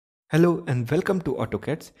Hello and welcome to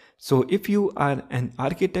Autokets. So if you are an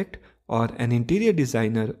architect or an interior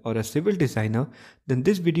designer or a civil designer, then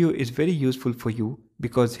this video is very useful for you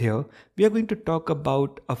because here we are going to talk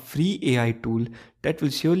about a free AI tool that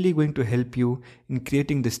will surely going to help you in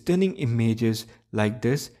creating the stunning images like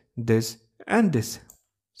this and this.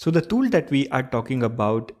 So the tool that we are talking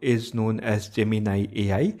about is known as Gemini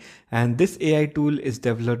AI, and this AI tool is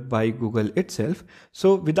developed by Google itself.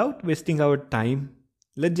 So without wasting our time,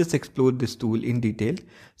 let's just explore this tool in detail.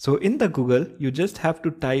 So in the Google, you just have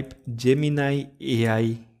to type Gemini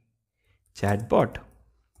AI chatbot.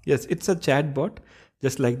 Yes, it's a chatbot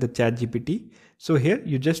just like the chat GPT. So here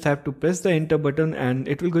you just have to press the enter button and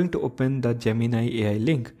it will going to open the Gemini AI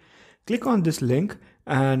link. Click on this link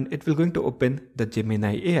and it will going to open the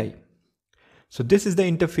Gemini AI. So this is the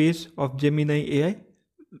interface of Gemini AI.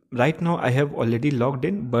 Right now I have already logged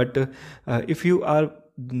in, but if you are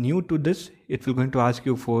new to this, it will going to ask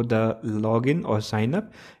you for the login or sign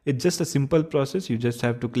up. It's just a simple process. You just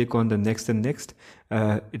have to click on the next and next.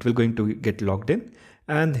 It will going to get logged in,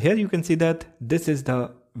 and here you can see that this is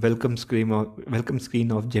the welcome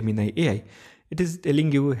screen of Gemini AI. It is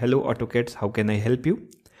telling you, hello AutoCADs, how can I help you?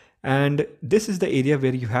 And this is the area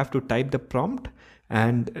where you have to type the prompt,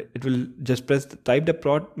 and it will just type the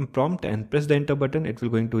prompt and press the enter button. It will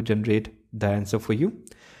going to generate the answer for you.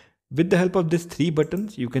 With the help of these three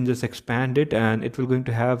buttons, you can just expand it and it will going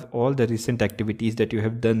to have all the recent activities that you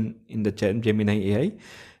have done in the Gemini AI,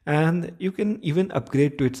 and you can even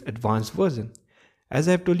upgrade to its advanced version. As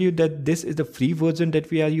I have told you that this is the free version that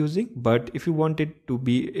we are using, but if you want it to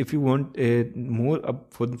be, if you want more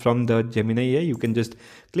from the Gemini AI, you can just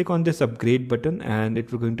click on this upgrade button and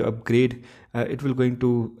it will going to upgrade. It will going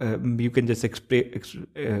to, you can just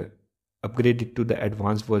upgrade it to the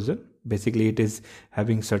advanced version. Basically it is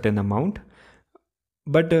having certain amount,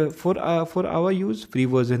 but for our use, free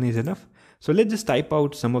version is enough. So let's just type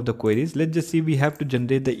out some of the queries. Let's just see, we have to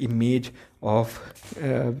generate the image of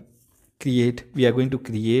we are going to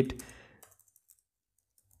create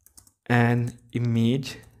an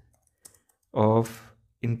image of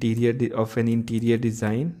an interior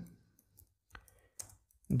design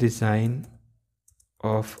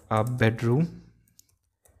of a bedroom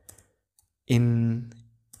in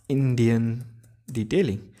Indian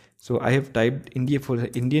detailing. So I have typed India for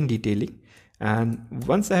the Indian detailing, and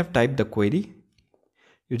once I have typed the query,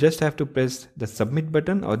 you just have to press the submit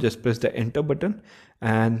button or just press the enter button,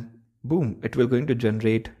 and boom, it will going to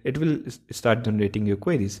generate, it will start generating your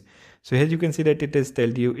queries. So here you can see that it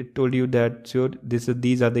told you that sure,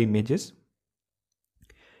 these are the images.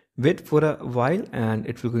 Wait for a while and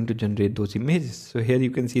it will going to generate those images. So here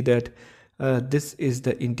you can see that this is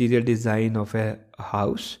the interior design of a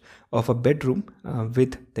house, of a bedroom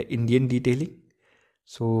with the Indian detailing.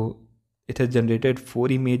 So it has generated 4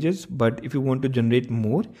 images, but if you want to generate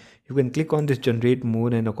more, you can click on this generate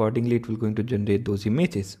more, and accordingly it will going to generate those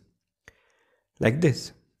images like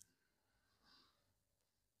this.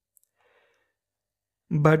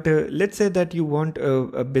 But let's say that you want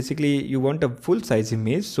basically you want a full size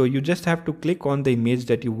image, so you just have to click on the image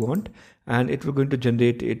that you want and it will going to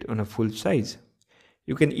generate it on a full size.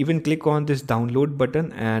 You can even click on this download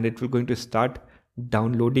button and it will going to start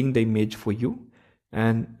downloading the image for you,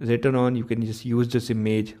 and later on you can just use this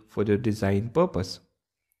image for your design purpose.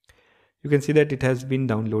 You can see that it has been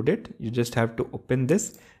downloaded. You just have to open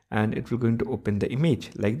this and it will going to open the image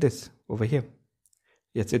like this over here.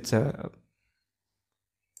 Yes, it's a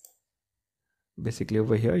basically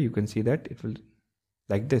over here you can see that it will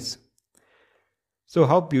like this. So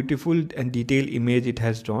how beautiful and detailed image it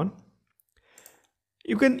has drawn.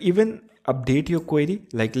 You can even update your query,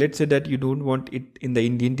 like let's say that you don't want it in the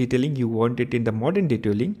Indian detailing, you want it in the modern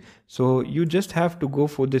detailing. So you just have to go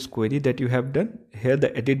for this query that you have done. Here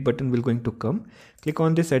the edit button will going to come. Click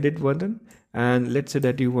on this edit button and let's say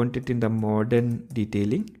that you want it in the modern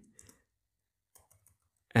detailing,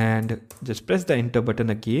 and just press the enter button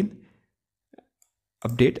again,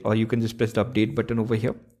 update, or you can just press the update button over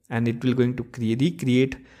here and it will going to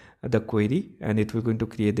recreate the query and it will going to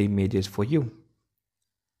create the images for you.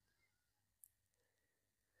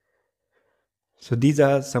 So these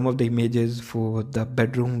are some of the images for the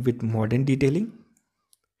bedroom with modern detailing.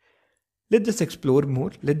 Let's just explore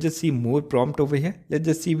more. Let's just see more prompt over here. Let's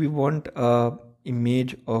just see, we want a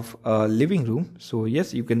image of a living room. So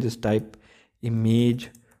yes, you can just type image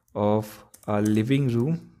of a living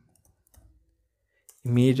room,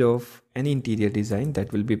 image of an interior design.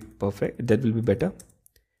 That will be perfect, that will be better.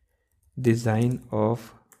 Design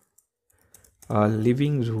of a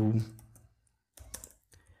living room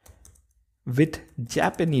with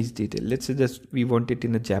Japanese detail. Let's say just we want it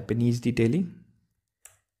in a Japanese detailing.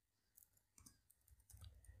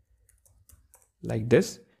 like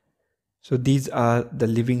this. So these are the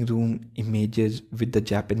living room images with the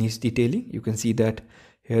Japanese detailing. You can see that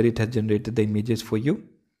here it has generated the images for you.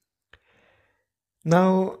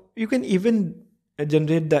 Now you can even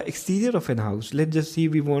generate the exterior of an house. Let's just see,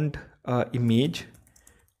 we want an image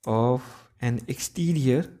of an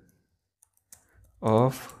exterior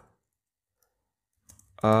of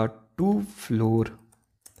a 2-floor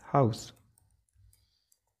house,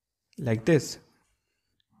 like this.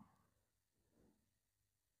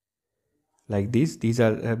 Like these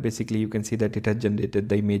are basically, you can see that it has generated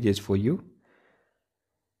the images for you.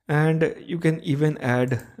 And you can even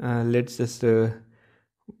add let's just with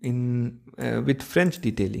French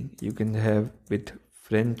detailing, you can have with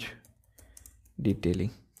French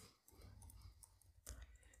detailing.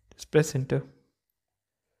 Just press enter.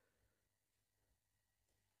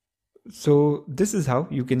 So this is how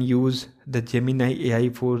you can use the Gemini AI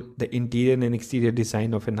for the interior and exterior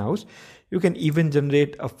design of an house. You can even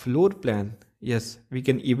generate a floor plan. Yes, we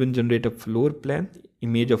can even generate a floor plan,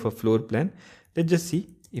 image of a floor plan. Let's just see,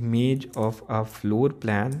 image of a floor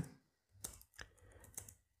plan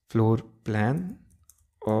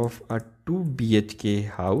of a 2 BHK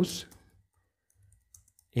house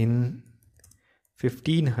in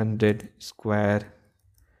 1500 square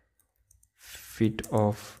feet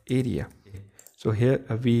of area. So here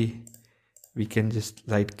we can just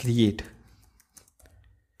write create.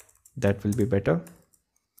 That will be better.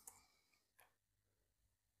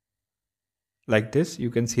 Like this, you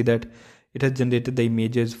can see that it has generated the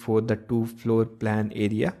images for the 2-floor plan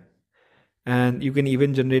area. And you can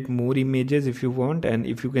even generate more images if you want, and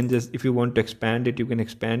if you want to expand it, you can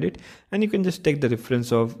expand it, and you can just take the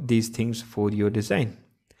reference of these things for your design.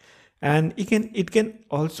 And it can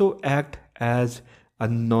also act as a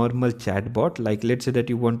normal chatbot. Like let's say that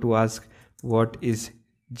you want to ask what is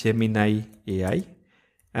Gemini AI,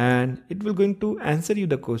 and it will going to answer you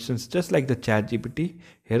the questions just like the chat GPT.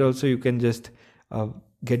 Here also you can just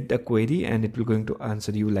get the query and it will going to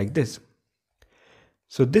answer you like this.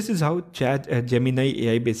 So this is how Gemini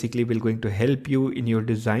AI basically will going to help you in your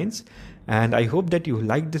designs. And I hope that you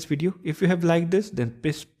like this video. If you have liked this, then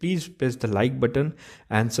please press the like button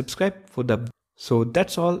and subscribe for the. So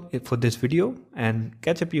that's all for this video, and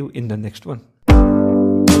catch up you in the next one.